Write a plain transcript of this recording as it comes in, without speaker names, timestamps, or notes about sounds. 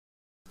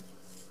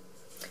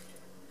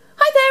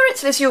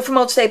it's Liz Yuille from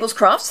Old Stables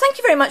Crafts. Thank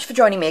you very much for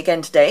joining me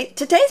again today.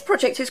 Today's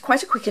project is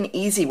quite a quick and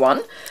easy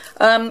one.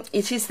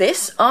 It is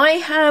this. I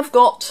have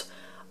got...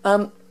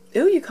 oh,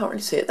 you can't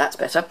really see it. That's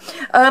better.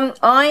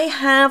 I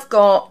have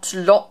got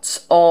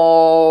lots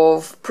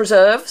of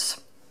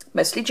preserves,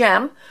 mostly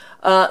jam,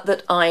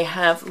 that I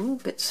have... Ooh,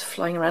 bits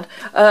flying around.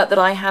 That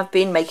I have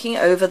been making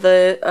over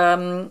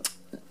the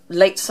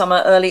late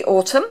summer, early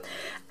autumn.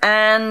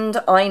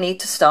 And I need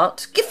to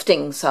start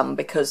gifting some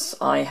because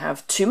I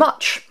have too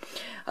much.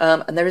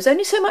 And there is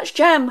only so much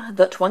jam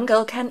that one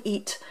girl can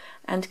eat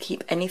and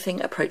keep anything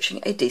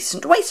approaching a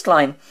decent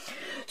waistline.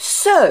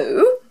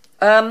 So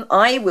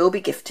I will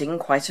be gifting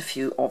quite a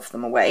few of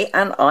them away,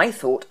 and I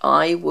thought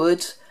I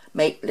would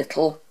make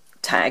little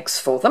tags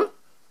for them,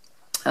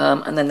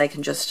 and then they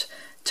can just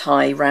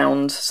tie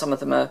round. Some of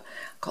them are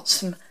got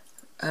some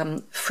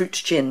fruit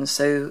gin,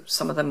 so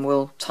some of them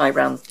will tie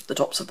round the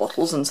tops of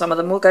bottles and some of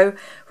them will go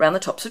round the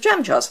tops of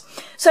jam jars.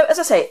 So as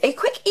I say, a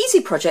quick easy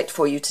project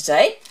for you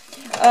today.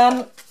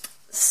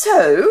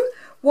 So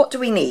what do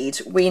we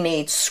need? We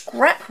need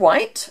scrap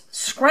white,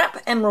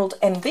 scrap emerald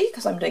envy,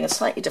 because I'm doing a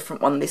slightly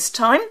different one this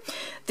time,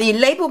 the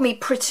Label Me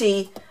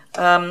Pretty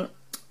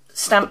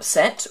stamp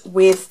set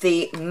with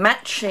the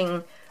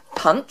matching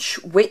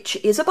punch, which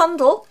is a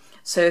bundle,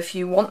 so if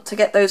you want to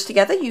get those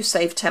together you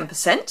save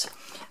 10%.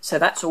 So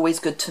that's always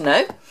good to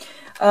know.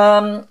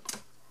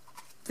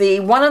 The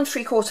 1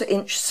 3/4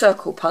 inch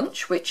circle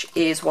punch, which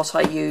is what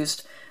I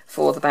used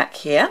for the back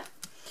here.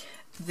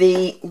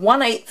 The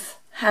 1/8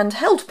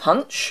 handheld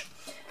punch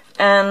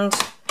and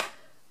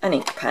an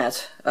ink pad.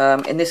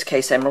 In this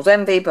case Emerald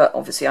Envy, but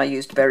obviously I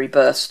used Berry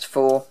Burst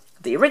for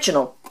the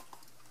original.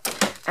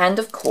 And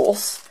of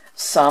course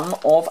some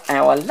of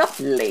our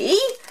lovely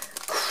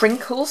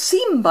crinkle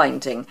seam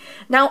binding.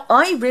 Now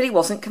I really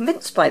wasn't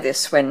convinced by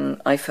this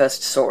when I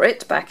first saw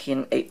it back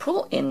in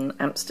April in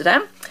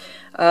Amsterdam,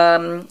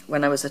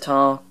 when I was at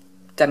our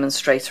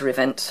demonstrator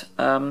event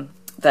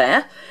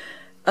there,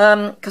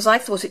 because I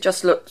thought it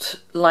just looked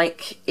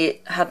like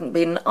it hadn't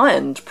been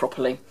ironed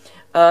properly.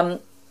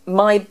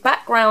 My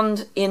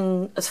background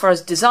in, as far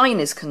as design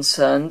is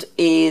concerned,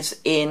 is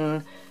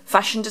in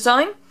fashion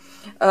design.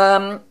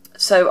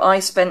 So I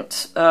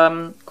spent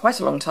quite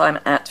a long time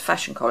at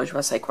fashion college. Well,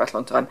 I say quite a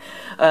long time,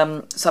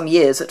 some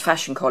years at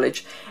fashion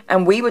college,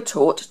 and we were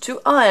taught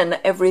to iron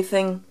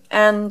everything,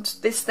 and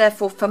this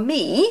therefore for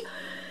me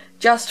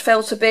just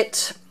felt a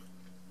bit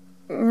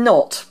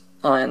not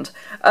ironed.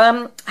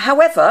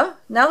 However,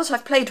 now that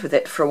I've played with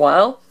it for a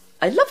while,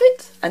 I love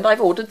it and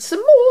I've ordered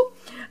some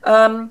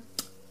more.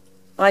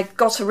 I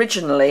got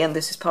originally, and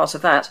this is part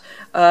of that,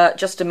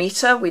 just a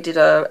meter. We did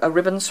a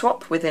ribbon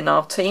swap within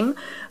our team.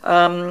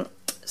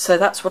 So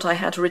that's what I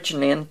had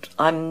originally, and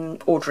I'm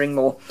ordering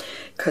more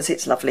because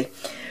it's lovely.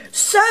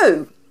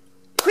 So,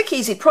 quick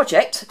easy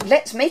project.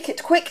 Let's make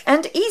it quick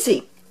and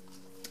easy.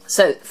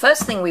 So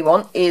first thing we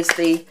want is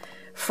the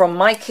From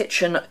My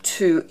Kitchen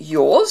to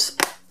Yours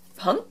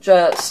punch,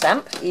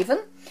 stamp even.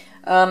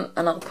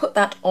 And I'll put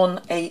that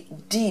on a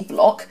D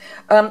block.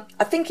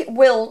 I think it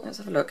will, let's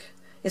have a look.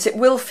 Yes, it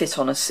will fit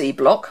on a C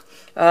block,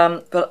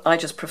 but I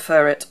just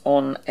prefer it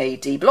on a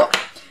D block.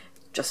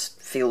 Just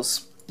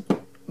feels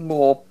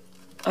more,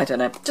 I don't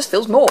know, just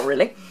feels more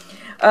really.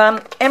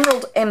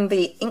 Emerald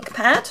Envy ink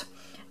pad,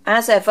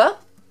 as ever,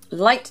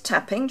 light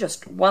tapping,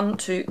 just 1,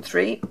 2,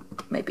 3,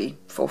 maybe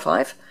 4,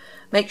 5.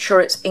 Make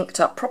sure it's inked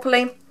up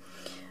properly.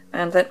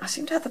 And then I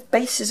seem to have the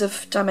bases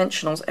of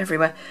dimensionals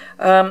everywhere.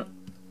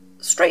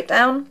 Straight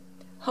down,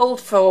 hold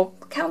for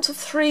a count of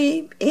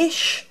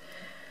 3-ish,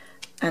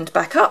 and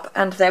back up,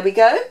 and there we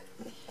go.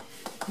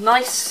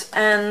 Nice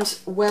and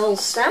well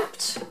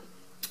stamped.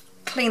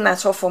 Clean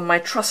that off on my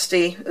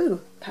trusty,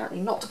 ooh,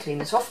 apparently not to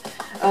clean it off.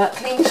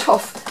 Clean it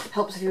off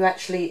helps if you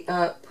actually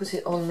put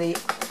it on the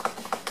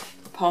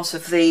part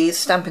of the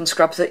Stampin'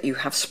 Scrub that you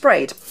have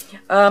sprayed,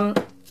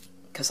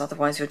 because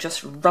otherwise you're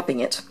just rubbing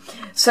it.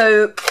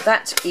 So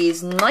that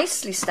is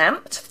nicely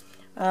stamped,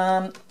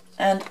 and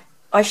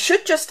I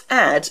should just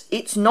add,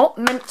 it's not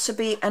meant to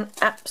be an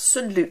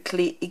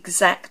absolutely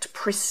exact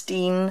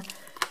pristine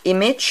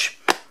image.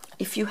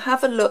 If you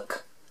have a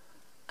look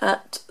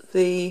at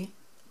the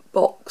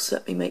box,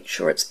 let me make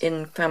sure it's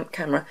in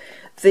camera,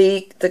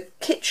 the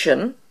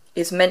kitchen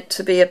is meant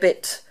to be a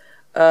bit,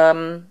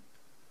 well,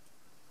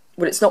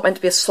 it's not meant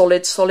to be a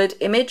solid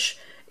image.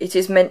 It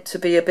is meant to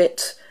be a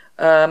bit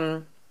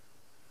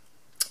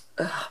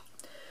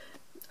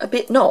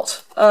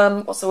not,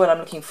 what's the word I'm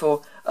looking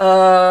for?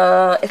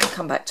 It'll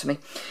come back to me.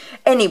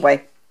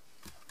 Anyway,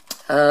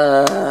 it's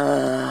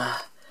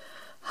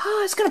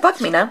going to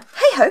bug me now.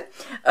 Hey-ho.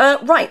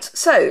 Right,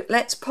 so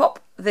let's pop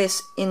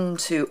this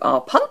into our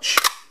punch,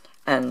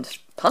 and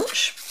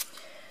punch.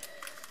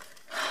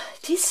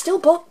 It is still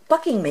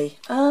bugging me.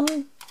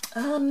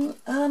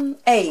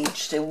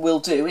 Aged will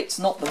do. It's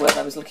not the word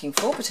I was looking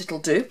for, but it'll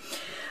do.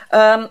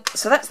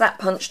 So that's that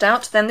punched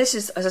out. Then this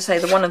is, as I say,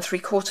 the 1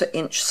 3/4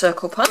 inch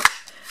circle punch,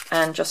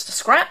 and just a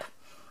scrap,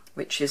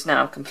 which is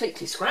now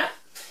completely scrap.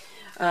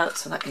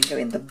 So that can go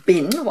in the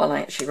bin while I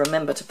actually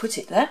remember to put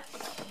it there.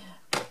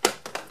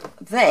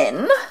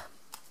 Then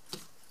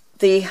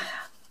the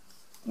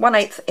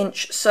 1/8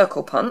 inch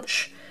circle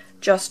punch,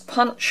 just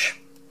punch,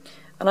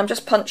 and I'm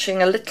just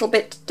punching a little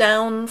bit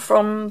down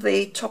from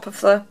the top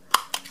of the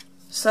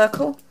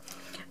circle.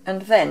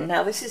 And then,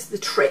 now this is the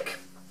trick,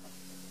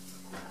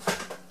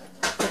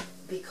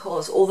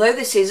 because although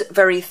this is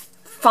very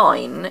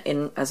fine,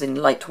 as in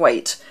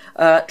lightweight,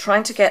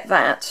 trying to get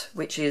that,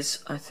 which is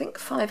I think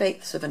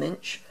 5/8 of an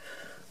inch,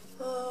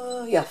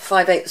 yeah,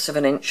 5/8 of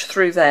an inch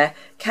through there,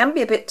 can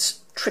be a bit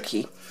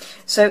tricky.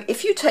 So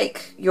if you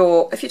take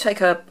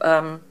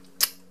a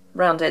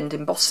round end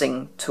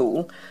embossing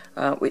tool,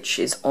 which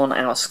is on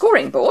our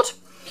scoring board,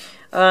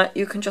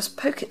 you can just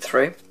poke it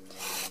through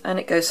and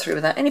it goes through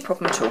without any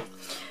problem at all.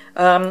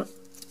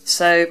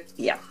 So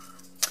yeah,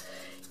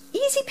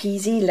 easy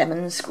peasy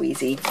lemon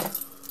squeezy.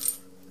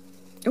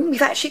 Ooh,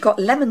 we've actually got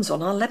lemons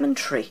on our lemon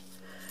tree.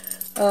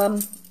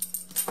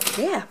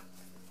 Yeah,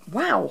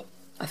 wow,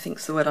 I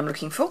think's the word I'm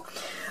looking for.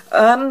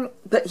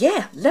 But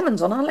yeah,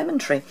 lemons on our lemon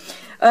tree.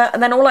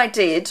 And then all I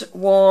did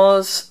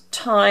was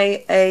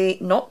tie a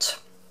knot.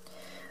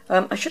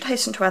 I should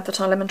hasten to add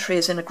that our lemon tree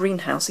is in a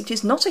greenhouse. It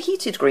is not a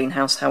heated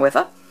greenhouse,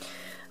 however.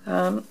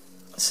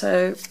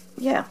 So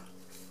yeah,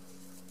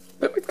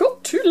 but we've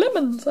got 2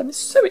 lemons. I'm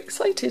so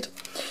excited.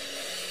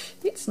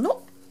 It's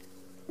not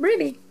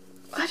really,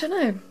 I don't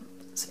know,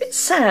 it's a bit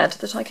sad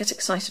that I get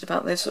excited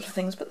about those sort of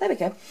things, but there we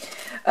go.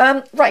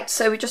 Right,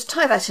 so we just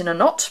tie that in a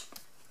knot,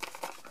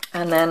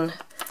 and then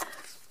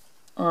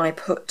I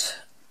put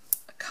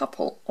a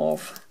couple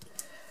of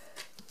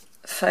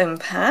foam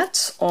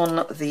pads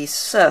on the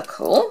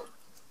circle,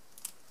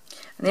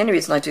 and the only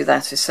reason I do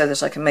that is so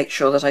that I can make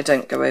sure that I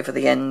don't go over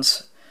the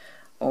ends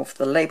of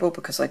the label,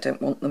 because I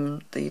don't want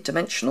the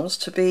dimensionals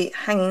to be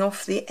hanging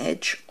off the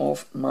edge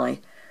of my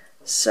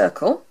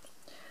circle.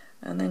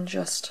 And then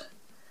just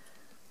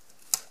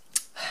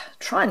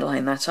try and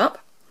line that up,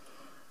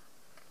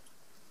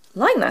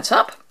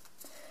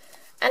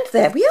 and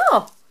there we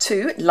are,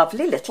 2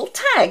 lovely little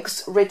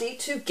tags ready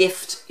to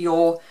gift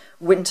your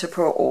winter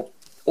or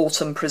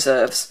autumn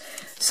preserves.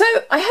 So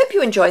I hope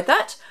you enjoyed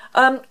that.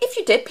 If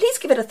you did, please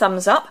give it a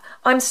thumbs up.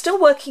 I'm still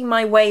working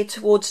my way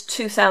towards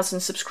 2,000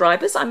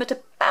 subscribers. I'm at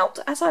about,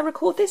 as I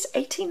record this,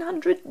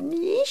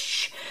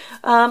 1,800-ish.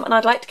 And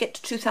I'd like to get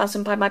to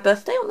 2,000 by my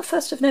birthday on the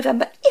 1st of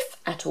November, if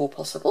at all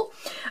possible.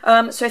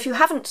 So if you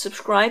haven't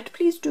subscribed,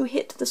 please do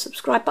hit the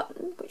subscribe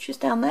button, which is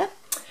down there.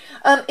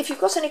 If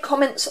you've got any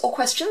comments or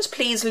questions,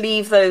 please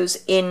leave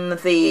those in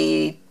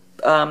the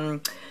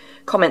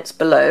comments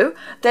below.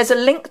 There's a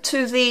link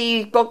to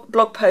the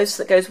blog post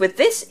that goes with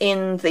this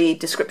in the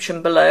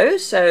description below,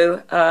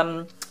 so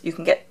you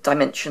can get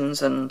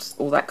dimensions and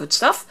all that good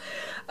stuff,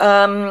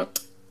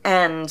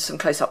 and some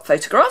close-up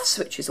photographs,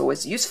 which is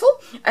always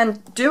useful.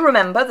 And do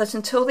remember that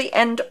until the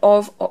end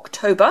of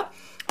October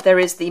there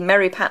is the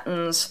Merry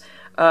Patterns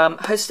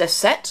Hostess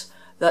set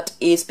that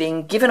is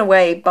being given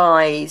away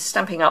by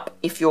Stampin Up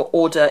if your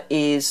order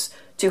is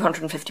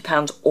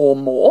 £250 or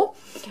more.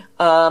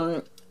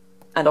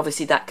 And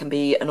obviously that can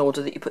be an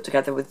order that you put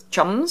together with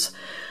chums.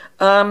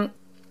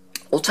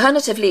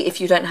 Alternatively, if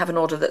you don't have an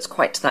order that's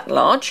quite that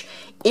large,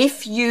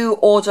 if you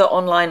order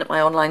online at my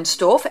online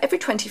store, for every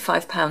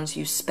 £25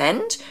 you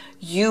spend,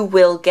 you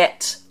will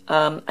get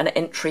an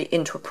entry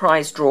into a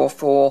prize draw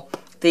for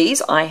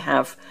these. I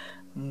have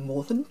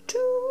more than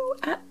 2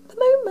 at the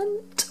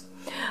moment.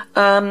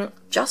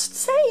 Just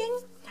saying.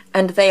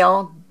 And they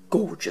are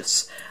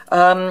gorgeous.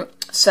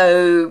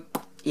 So,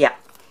 yeah.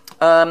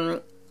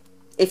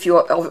 If you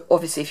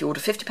obviously, if you order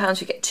 £50,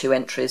 you get 2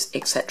 entries,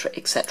 etc.,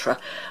 etc.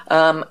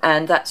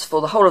 And that's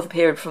for the whole of the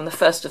period from the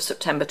 1st of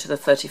September to the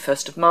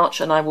 31st of March.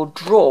 And I will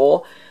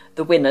draw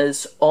the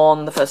winners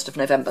on the 1st of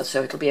November.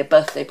 So it'll be a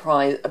birthday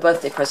prize, a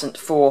birthday present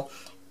for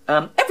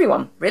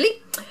everyone,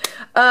 really.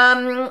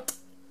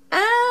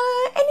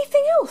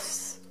 Anything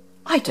else?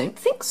 I don't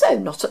think so,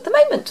 not at the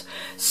moment.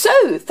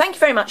 So thank you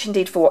very much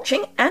indeed for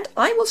watching, and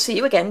I will see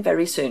you again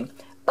very soon.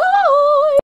 Bye!